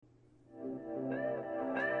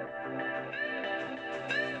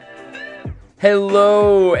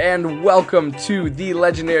Hello and welcome to the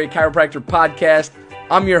Legendary Chiropractor Podcast.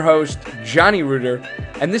 I'm your host, Johnny Reuter,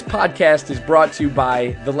 and this podcast is brought to you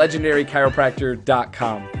by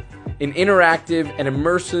thelegendarychiropractor.com, an interactive and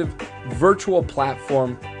immersive virtual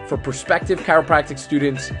platform for prospective chiropractic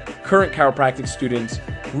students, current chiropractic students,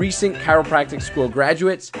 recent chiropractic school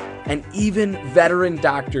graduates, and even veteran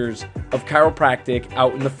doctors of chiropractic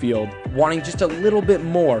out in the field wanting just a little bit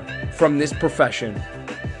more from this profession.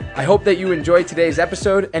 I hope that you enjoyed today's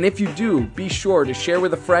episode, and if you do, be sure to share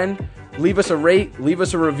with a friend, leave us a rate, leave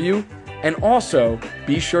us a review, and also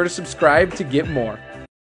be sure to subscribe to get more.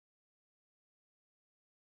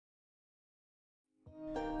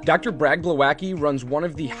 Dr. Brad Glowacki runs one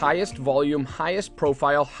of the highest volume, highest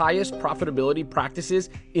profile, highest profitability practices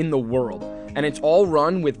in the world, and it's all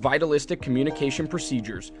run with vitalistic communication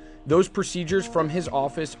procedures. Those procedures from his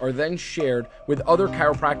office are then shared with other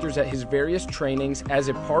chiropractors at his various trainings as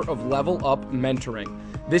a part of Level Up Mentoring.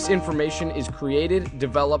 This information is created,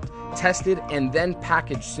 developed, tested, and then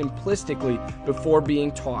packaged simplistically before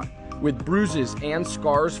being taught. With bruises and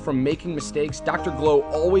scars from making mistakes, Dr. Glow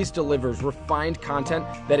always delivers refined content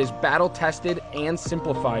that is battle-tested and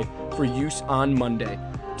simplified for use on Monday.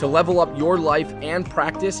 To level up your life and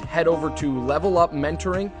practice, head over to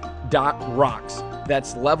levelupmentoring.rocks.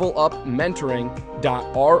 That's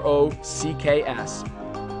levelupmentoring.rocks.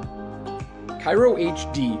 Chiro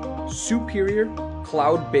HD, superior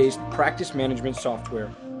cloud-based practice management software.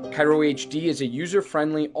 Chiro HD is a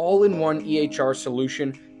user-friendly, all-in-one EHR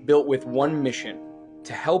solution built with one mission: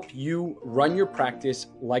 to help you run your practice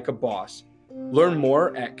like a boss. Learn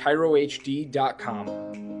more at chirohd.com.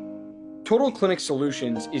 Total Clinic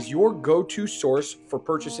Solutions is your go-to source for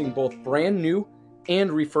purchasing both brand new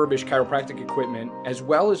and refurbished chiropractic equipment, as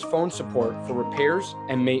well as phone support for repairs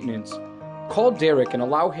and maintenance. Call Derek and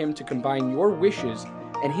allow him to combine your wishes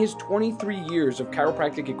and his 23 years of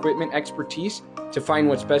chiropractic equipment expertise to find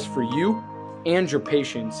what's best for you and your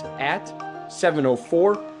patients at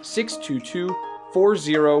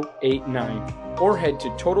 704-622-4089 or head to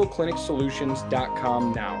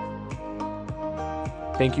TotalClinicSolutions.com now.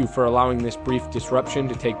 Thank you for allowing this brief disruption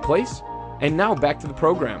to take place. And now back to the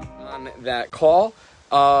program. On that call,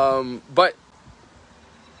 but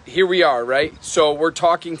here we are, right? So we're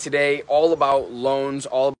talking today all about loans,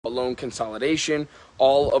 all about loan consolidation,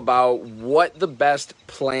 all about what the best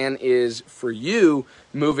plan is for you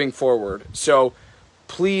moving forward. So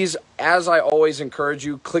please, as I always encourage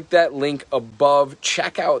you, click that link above.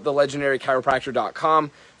 Check out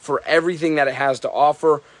thelegendarychiropractor.com for everything that it has to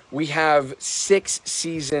offer. We have 6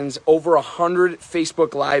 seasons, over 100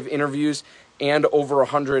 Facebook Live interviews, and over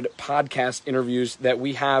 100 podcast interviews that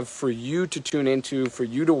we have for you to tune into, for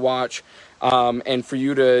you to watch, and for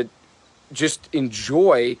you to just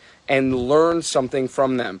enjoy and learn something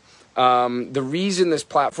from them. The reason this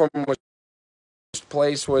platform was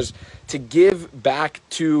place was to give back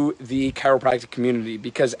to the chiropractic community,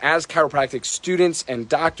 because as chiropractic students and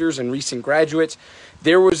doctors and recent graduates,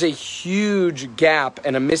 there was a huge gap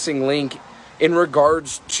and a missing link in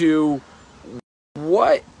regards to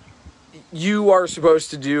what you are supposed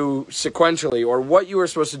to do sequentially or what you are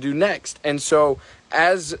supposed to do next. And so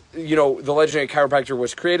as you know, the Legendary Chiropractor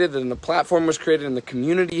was created and the platform was created and the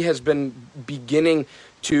community has been beginning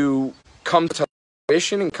to come to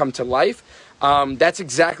fruition and come to life. That's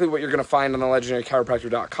exactly what you're going to find on the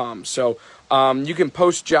legendarychiropractor.com. So you can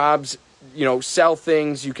post jobs, sell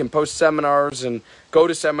things, you can post seminars and go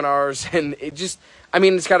to seminars, and it's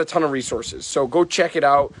got a ton of resources. So go check it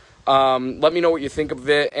out. Let me know what you think of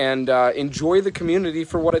it, and enjoy the community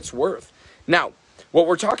for what it's worth. Now, what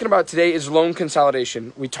we're talking about today is loan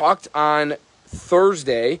consolidation. We talked on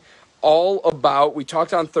Thursday all about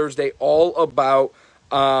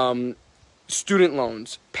student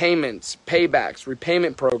loans, payments, paybacks,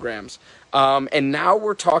 repayment programs. And now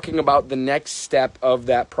we're talking about the next step of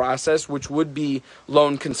that process, which would be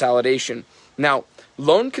loan consolidation. Now,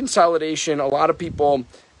 loan consolidation, a lot of people,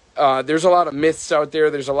 there's a lot of myths out there.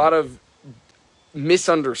 There's a lot of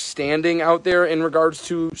misunderstanding out there in regards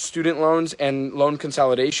to student loans and loan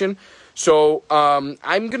consolidation. So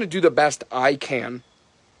I'm going to do the best I can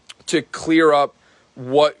to clear up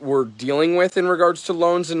what we're dealing with in regards to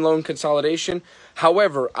loans and loan consolidation.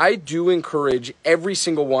 However, I do encourage every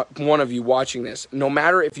single one of you watching this, no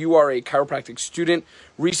matter if you are a chiropractic student,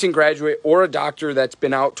 recent graduate, or a doctor that's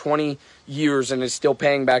been out 20 years and is still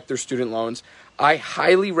paying back their student loans, I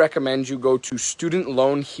highly recommend you go to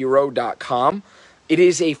studentloanhero.com. It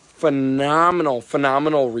is a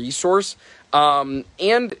phenomenal resource.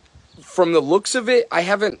 And from the looks of it, I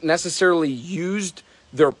haven't necessarily used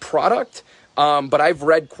their product, but I've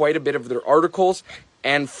read quite a bit of their articles,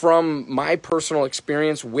 And from my personal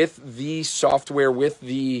experience with the software, with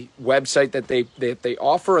the website that they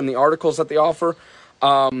offer and the articles that they offer,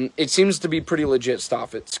 it seems to be pretty legit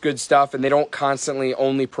stuff. It's good stuff, and they don't constantly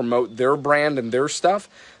only promote their brand and their stuff.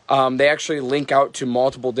 They actually link out to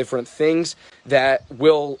multiple different things that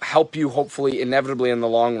will help you, hopefully, inevitably in the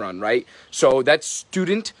long run, right? So that's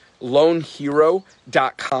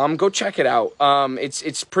studentloanhero.com. Go check it out.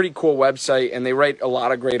 It's a pretty cool website, and they write a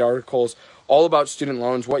lot of great articles all about student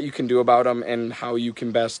loans, what you can do about them, and how you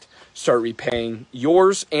can best start repaying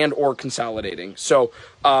yours and or consolidating. So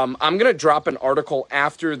I'm going to drop an article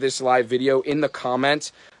after this live video in the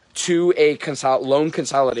comments to a loan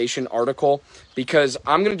consolidation article, because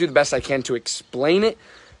I'm going to do the best I can to explain it,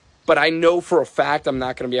 but I know for a fact I'm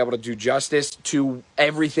not going to be able to do justice to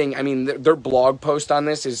everything. I mean, their blog post on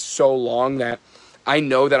this is so long that I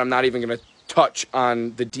know that I'm not even going to touch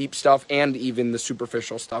on the deep stuff and even the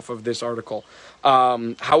superficial stuff of this article.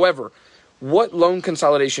 However, what loan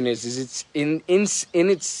consolidation is it's in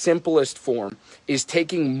its simplest form is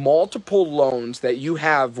taking multiple loans that you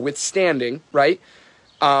have withstanding, right?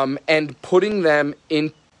 And putting them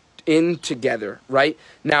in together, right?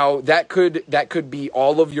 Now that could be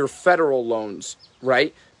all of your federal loans,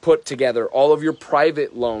 right? Put together, all of your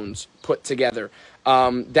private loans put together.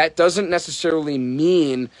 That doesn't necessarily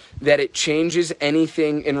mean that it changes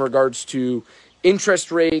anything in regards to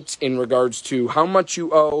interest rates, in regards to how much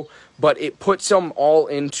you owe, but it puts them all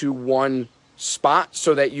into one spot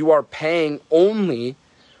so that you are paying only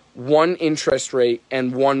one interest rate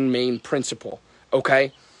and one main principal,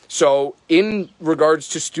 okay? So in regards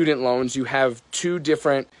to student loans, you have two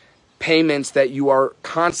different payments that you are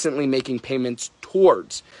constantly making payments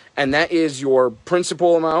towards, and that is your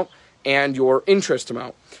principal amount and your interest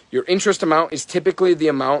amount. Your interest amount is typically the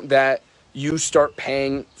amount that you start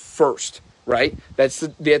paying first, right? That's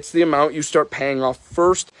the amount you start paying off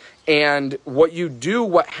first. And what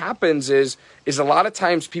happens is a lot of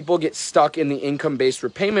times people get stuck in the income-based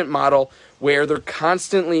repayment model where they're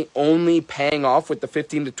constantly only paying off with the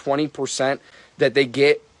 15 to 20% that they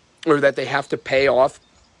get or that they have to pay off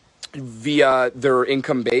via their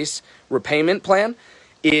income-based repayment plan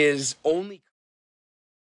is only.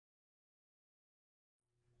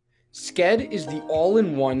 Sked is the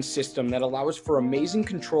all-in-one system that allows for amazing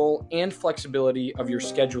control and flexibility of your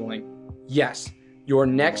scheduling. Yes, your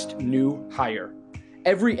next new hire.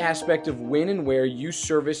 Every aspect of when and where you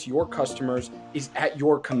service your customers is at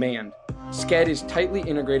your command. Sked is tightly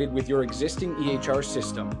integrated with your existing EHR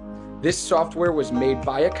system. This software was made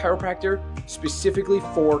by a chiropractor specifically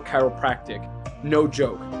for chiropractic. No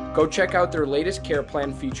joke. Go check out their latest care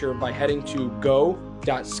plan feature by heading to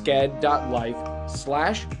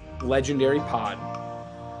go.sked.life/legendarypod.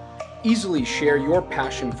 Easily share your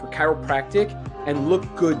passion for chiropractic and look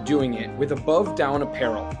good doing it with Above Down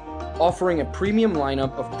Apparel, offering a premium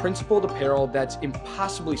lineup of principled apparel that's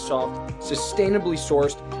impossibly soft, sustainably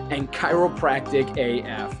sourced, and chiropractic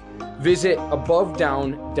AF. Visit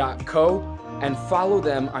abovedown.co and follow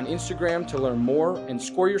them on Instagram to learn more and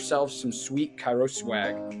score yourself some sweet chiro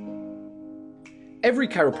swag. Every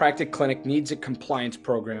chiropractic clinic needs a compliance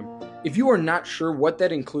program. If you are not sure what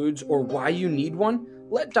that includes or why you need one,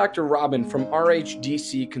 let Dr. Robin from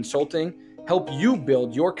RHDC Consulting help you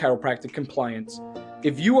build your chiropractic compliance.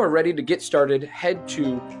 If you are ready to get started, head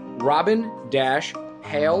to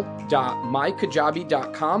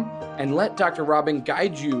robin-hale.mykajabi.com and let Dr. Robin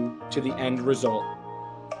guide you to the end result.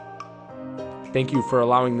 Thank you for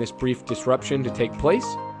allowing this brief disruption to take place.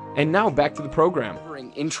 And now back to the program.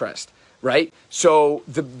 Interest, right? So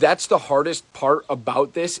that's the hardest part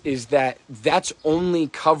about this is that that's only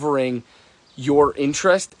covering your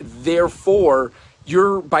interest. Therefore,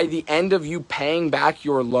 by the end of you paying back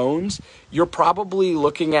your loans, you're probably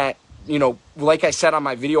looking at, like I said on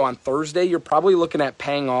my video on Thursday, you're probably looking at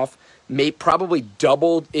paying off probably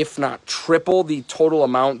double, if not triple, the total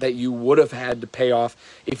amount that you would have had to pay off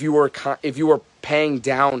if you were paying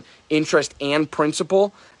down interest and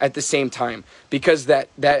principal at the same time. Because that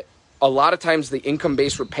a lot of times the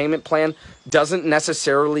income-based repayment plan doesn't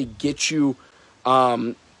necessarily get you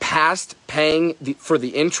past paying for the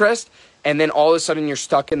interest, and then all of a sudden you're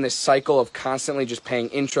stuck in this cycle of constantly just paying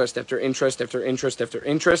interest after interest after interest after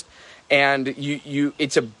interest, and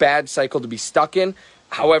it's a bad cycle to be stuck in.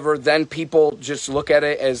 However, then people just look at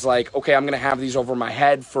it as like, okay, I'm going to have these over my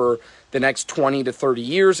head for the next 20 to 30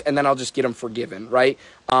 years, and then I'll just get them forgiven, right?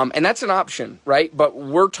 And that's an option, right? But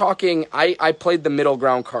we're talking, I played the middle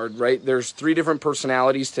ground card, right? There's three different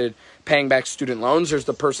personalities to paying back student loans. There's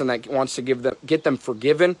the person that wants to get them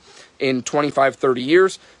forgiven in 25, 30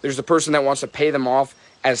 years. There's the person that wants to pay them off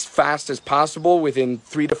as fast as possible within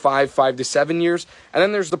 3 to 5, 5 to 7 years. And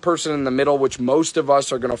then there's the person in the middle, which most of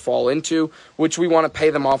us are going to fall into, which we want to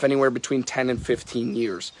pay them off anywhere between 10 and 15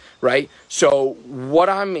 years, right? So what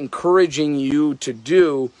I'm encouraging you to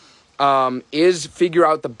do is figure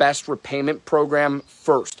out the best repayment program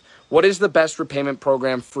first. What is the best repayment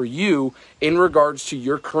program for you in regards to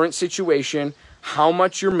your current situation, how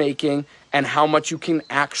much you're making, and how much you can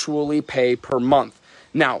actually pay per month?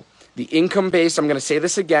 Now, the income-based, I'm going to say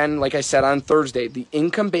this again, like I said on Thursday, the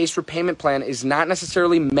income-based repayment plan is not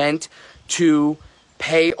necessarily meant to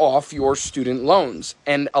pay off your student loans.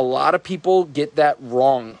 And a lot of people get that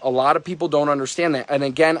wrong. A lot of people don't understand that. And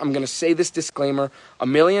again, I'm going to say this disclaimer a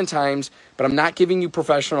million times, but I'm not giving you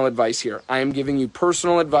professional advice here. I am giving you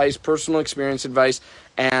personal advice, personal experience advice,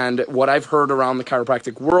 and what I've heard around the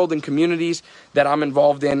chiropractic world and communities that I'm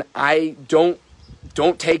involved in. I don't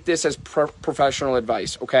take this as professional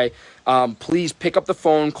advice, okay? Please pick up the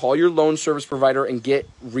phone, call your loan service provider, and get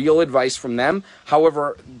real advice from them.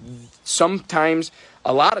 However, sometimes,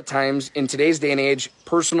 a lot of times in today's day and age,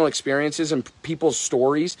 personal experiences and people's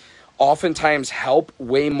stories oftentimes help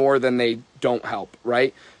way more than they don't help,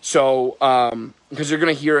 right? So, because you're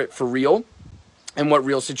going to hear it for real and what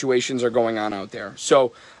real situations are going on out there.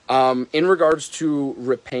 So, in regards to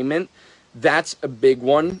repayment, that's a big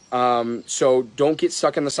one. So don't get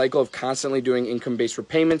stuck in the cycle of constantly doing income-based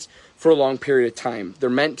repayments for a long period of time. They're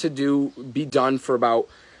meant to be done for about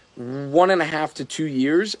 1.5 to 2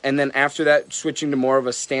 years, and then after that, switching to more of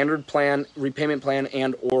a standard plan, repayment plan,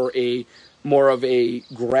 and or a more of a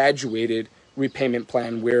graduated repayment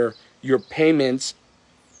plan where your payments,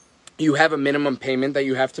 you have a minimum payment that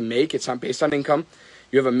you have to make. It's not based on income.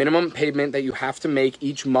 You have a minimum payment that you have to make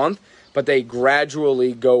each month, but they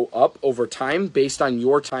gradually go up over time based on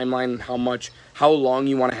your timeline and how long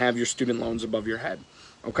you want to have your student loans above your head.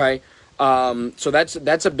 Okay. So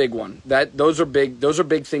that's a big one. Those are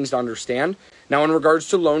big things to understand. Now, in regards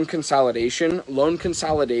to loan consolidation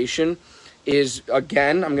is,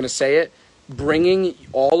 again, I'm going to say it, bringing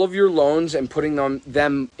all of your loans and putting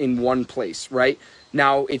them in one place, right?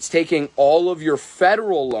 Now, it's taking all of your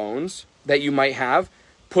federal loans that you might have,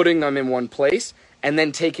 putting them in one place, and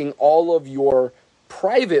then taking all of your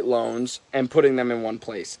private loans and putting them in one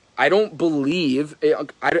place. I don't believe,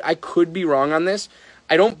 I could be wrong on this,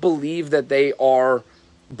 I don't believe that they are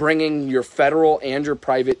bringing your federal and your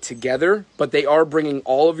private together, but they are bringing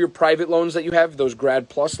all of your private loans that you have, those Grad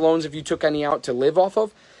Plus loans if you took any out to live off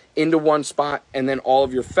of, into one spot, and then all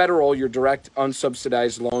of your federal, your direct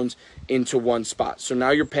unsubsidized loans into one spot. So now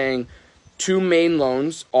you're paying two main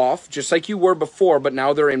loans off, just like you were before, but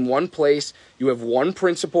now they're in one place. You have one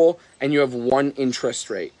principal and you have one interest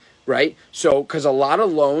rate, right? So, because a lot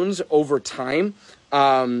of loans over time,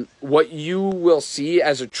 what you will see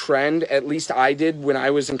as a trend, at least I did when I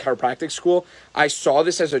was in chiropractic school, I saw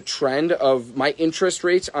this as a trend of my interest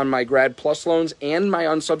rates on my Grad Plus loans and my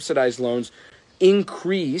unsubsidized loans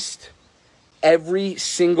increased every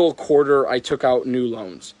single quarter I took out new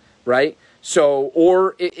loans, right? So,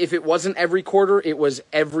 or if it wasn't every quarter, it was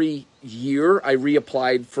every year I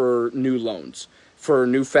reapplied for new loans, for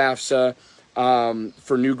new FAFSA,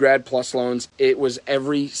 for new Grad Plus loans. It was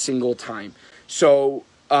every single time. So,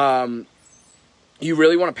 you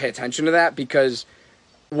really want to pay attention to that, because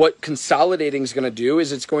what consolidating is going to do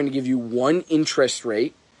is it's going to give you one interest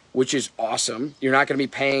rate, which is awesome. You're not going to be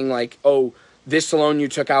paying like, oh, this loan you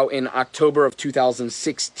took out in October of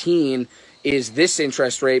 2016 is this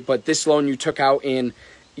interest rate, but this loan you took out in,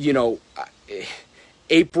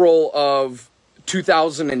 April of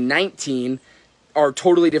 2019 are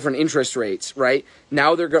totally different interest rates, right?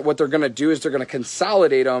 Now what they're going to do is they're going to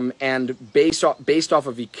consolidate them, and based off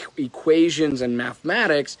of equations and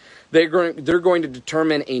mathematics, they're going to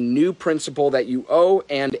determine a new principal that you owe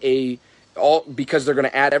and because they're going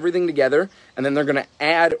to add everything together, and then they're going to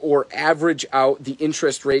add or average out the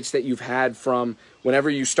interest rates that you've had from whenever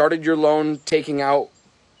you started your loan taking out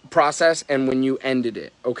process and when you ended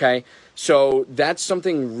it, okay? So that's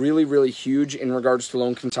something really, really huge in regards to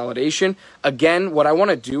loan consolidation. Again, what I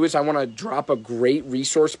want to do is I want to drop a great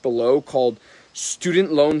resource below called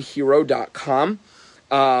studentloanhero.com.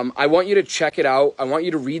 I want you to check it out. I want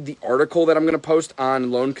you to read the article that I'm going to post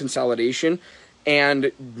on loan consolidation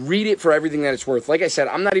and read it for everything that it's worth. Like I said,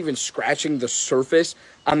 I'm not even scratching the surface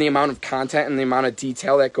on the amount of content and the amount of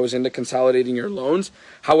detail that goes into consolidating your loans.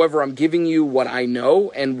 However, I'm giving you what I know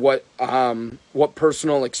and what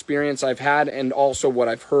personal experience I've had, and also what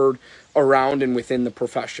I've heard around and within the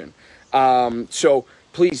profession. So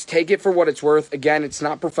please take it for what it's worth. Again, it's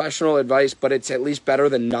not professional advice, but it's at least better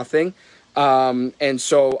than nothing. And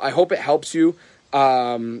so I hope it helps you.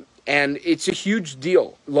 And it's a huge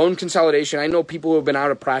deal. Loan consolidation. I know people who have been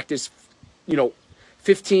out of practice,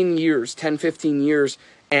 15 years, 10, 15 years,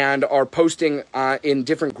 and are posting in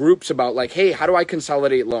different groups about like, hey, how do I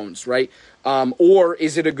consolidate loans, right? Or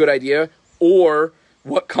is it a good idea? Or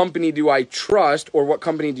what company do I trust, or what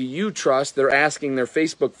company do you trust? They're asking their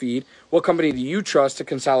Facebook feed, what company do you trust to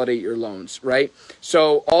consolidate your loans, right?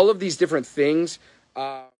 So all of these different things.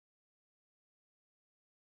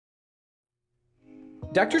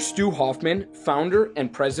 Dr. Stu Hoffman, founder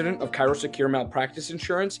and president of ChiroSecure Malpractice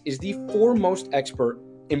Insurance, is the foremost expert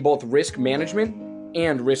in both risk management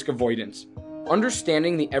and risk avoidance.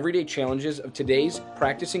 Understanding the everyday challenges of today's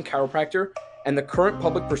practicing chiropractor and the current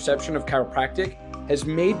public perception of chiropractic has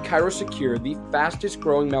made ChiroSecure the fastest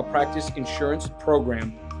growing malpractice insurance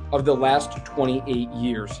program of the last 28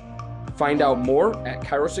 years. Find out more at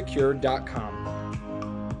chirosecure.com.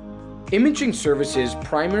 Imaging Services'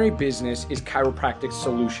 primary business is chiropractic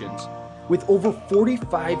solutions. With over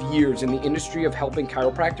 45 years in the industry of helping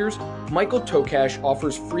chiropractors, Michael Tokash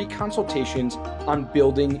offers free consultations on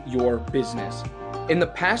building your business. In the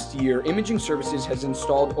past year, Imaging Services has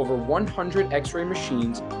installed over 100 X-ray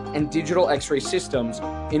machines and digital X-ray systems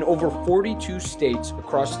in over 42 states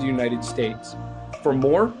across the United States. For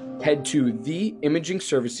more, head to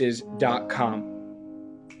theimagingservices.com.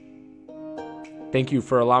 Thank you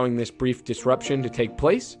for allowing this brief disruption to take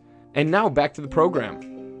place. And now back to the program.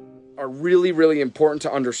 Are really, really important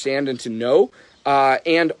to understand and to know.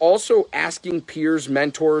 And also asking peers,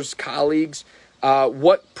 mentors, colleagues,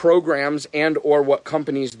 what programs and or what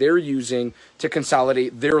companies they're using to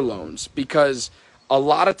consolidate their loans. Because a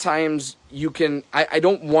lot of times I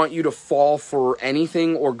don't want you to fall for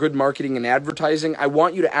anything or good marketing and advertising. I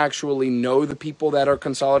want you to actually know the people that are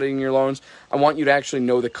consolidating your loans. I want you to actually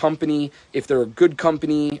know the company, if they're a good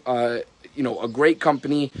company, a great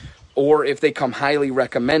company, or if they come highly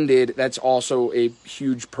recommended. That's also a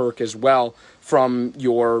huge perk as well from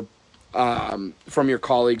your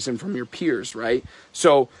colleagues and from your peers, right?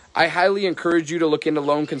 So I highly encourage you to look into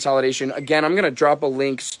loan consolidation. Again, I'm going to drop a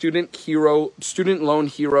link.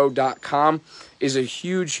 StudentLoanHero.com is a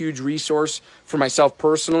huge, huge resource for myself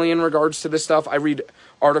personally in regards to this stuff. I read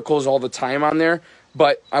articles all the time on there,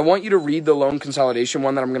 but I want you to read the loan consolidation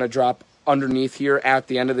one that I'm going to drop underneath here at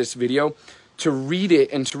the end of this video, to read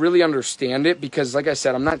it and to really understand it, because like I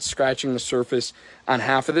said, I'm not scratching the surface on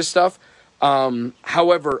half of this stuff.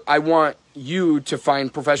 However, I want you to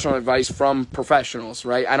find professional advice from professionals,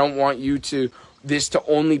 right? I don't want this to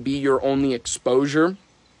only be your only exposure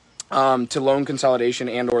to loan consolidation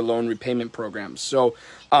and or loan repayment programs. So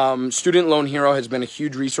Student Loan Hero has been a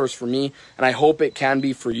huge resource for me, and I hope it can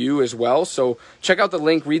be for you as well. So check out the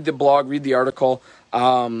link, read the blog, read the article,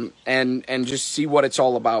 and just see what it's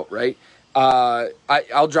all about, right?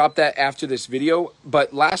 I'll drop that after this video,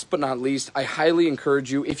 but last but not least, I highly encourage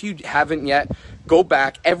you, if you haven't yet, go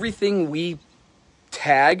back. Everything we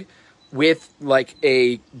tag with like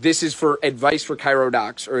this is for advice for Chiro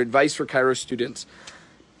docs or advice for Chiro students.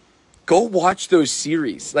 Go watch those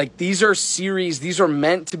series. Like these are series, these are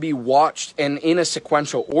meant to be watched and in a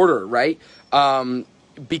sequential order, right?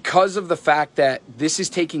 Because of the fact that this is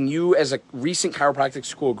taking you as a recent chiropractic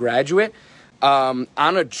school graduate on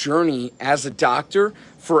a journey as a doctor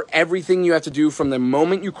for everything you have to do from the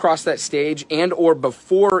moment you cross that stage and or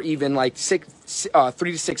before, even like 3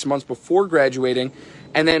 to 6 months before graduating,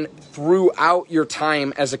 and then throughout your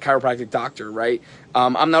time as a chiropractic doctor, right?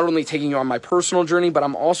 I'm not only taking you on my personal journey, but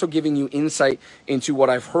I'm also giving you insight into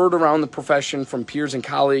what I've heard around the profession from peers and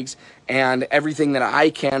colleagues and everything that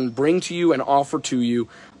I can bring to you and offer to you.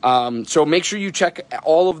 So make sure you check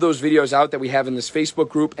all of those videos out that we have in this Facebook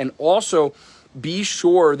group, and also be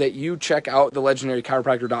sure that you check out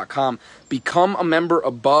thelegendarychiropractor.com. Become a member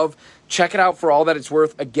above. Check it out for all that it's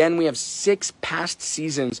worth. Again, we have 6 past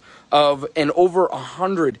seasons of and over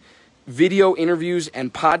 100 video interviews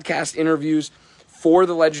and podcast interviews for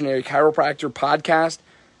the Legendary Chiropractor podcast.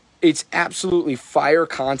 It's absolutely fire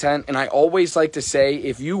content, and I always like to say,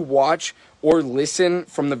 if you watch or listen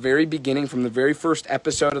from the very beginning, from the very first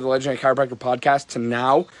episode of the Legendary Chiropractor podcast to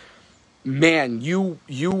now, man, you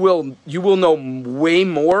will know way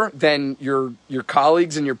more than your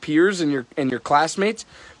colleagues and your peers and your classmates,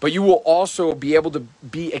 but you will also be able to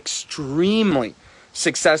be extremely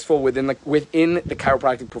successful within the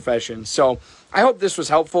chiropractic profession. So I hope this was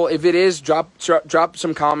helpful. If it is, drop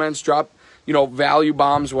some comments, drop value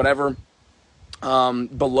bombs, whatever,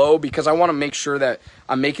 below, because I want to make sure that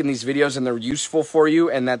I'm making these videos and they're useful for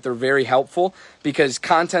you and that they're very helpful, because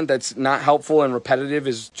content that's not helpful and repetitive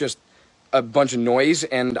is just a bunch of noise,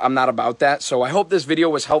 and I'm not about that. So I hope this video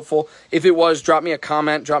was helpful. If it was, drop me a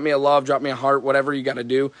comment, drop me a love, drop me a heart, whatever you got to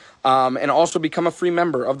do. And also become a free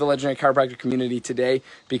member of the Legendary Chiropractor community today,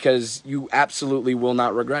 because you absolutely will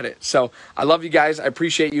not regret it. So I love you guys. I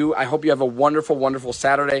appreciate you. I hope you have a wonderful, wonderful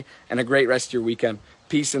Saturday and a great rest of your weekend.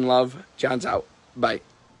 Peace and love. John's out. Bye.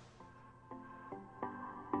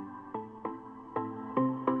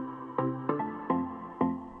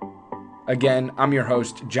 Again, I'm your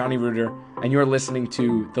host, Johnny Reuter, and you're listening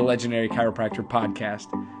to the Legendary Chiropractor Podcast.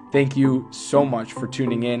 Thank you so much for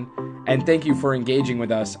tuning in, and thank you for engaging with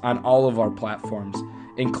us on all of our platforms,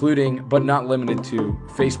 including, but not limited to,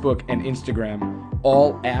 Facebook and Instagram,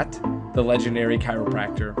 all at The Legendary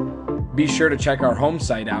Chiropractor. Be sure to check our home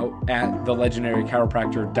site out at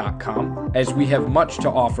thelegendarychiropractor.com, as we have much to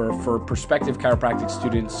offer for prospective chiropractic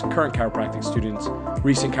students, current chiropractic students,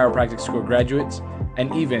 recent chiropractic school graduates,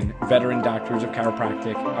 and even veteran doctors of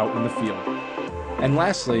chiropractic out in the field. And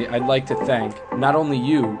lastly, I'd like to thank not only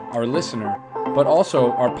you, our listener, but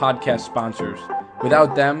also our podcast sponsors.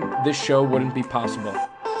 Without them, this show wouldn't be possible.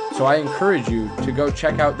 So I encourage you to go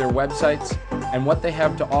check out their websites and what they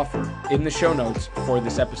have to offer in the show notes for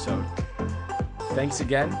this episode. Thanks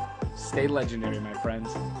again. Stay legendary, my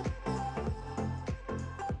friends.